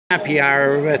Happy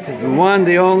hour with the one,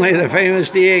 the only, the famous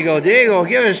Diego. Diego,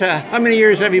 give us how many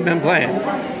years have you been playing?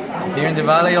 Here in the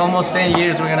Valley, almost 10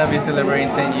 years. We're going to be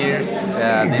celebrating 10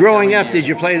 years. Growing up, did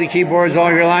you play the keyboards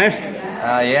all your life?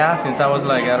 Yeah, since I was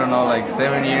like, I don't know, like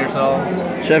 7 years old.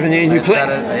 7 years?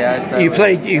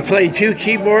 You played two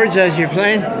keyboards as you're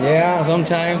playing? Yeah,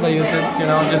 sometimes I use it, you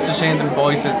know, just to change the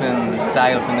voices and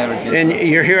styles and everything. And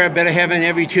you're here at Better Heaven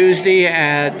every Tuesday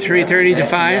at 3:30 to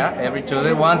 5? Yeah, every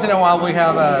Tuesday. Once in a while we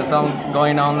have some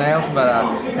going on else,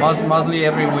 but mostly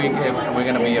every week we're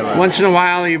going to be around. Once in a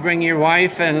while you bring your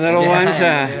wife and little ones?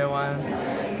 Little ones.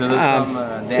 To do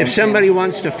some if somebody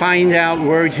wants to find out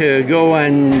where to go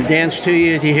and dance to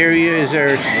you, to hear you, is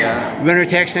there Winter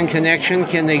Text and Connection?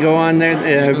 Can they go on their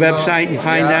website and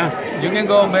find out? You can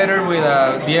go better with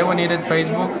Diego Needed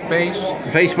Facebook page.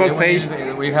 Facebook page?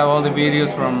 We have all the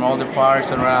videos from all the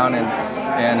parks around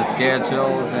and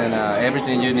schedules and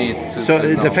everything you need. So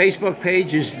the Facebook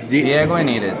page is Diego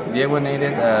Needed. Diego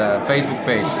Needed Facebook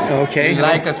page. Okay.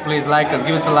 Like us, please. Like us.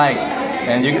 Give us a like.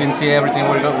 And you can see everything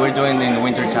we're doing in the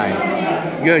winter time.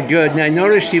 Good, good. And I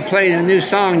noticed you played a new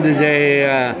song today,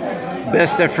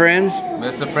 Best of Friends.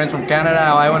 Best of Friends from Canada.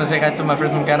 I want to say hi to my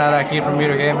friends from Canada here from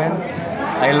Better Heaven.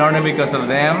 I learned it because of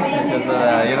them,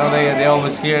 because you know they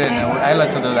always hear it, and I like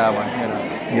to do that one. You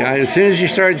know. Yeah, as soon as you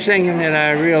started singing it,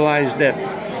 I realized that.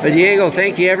 But Diego,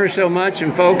 thank you ever so much,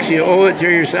 and folks, you owe it to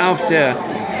yourself to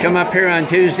come up here on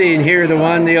Tuesday and hear the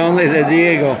one, the only, the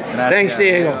Diego. Thanks,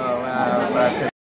 Diego.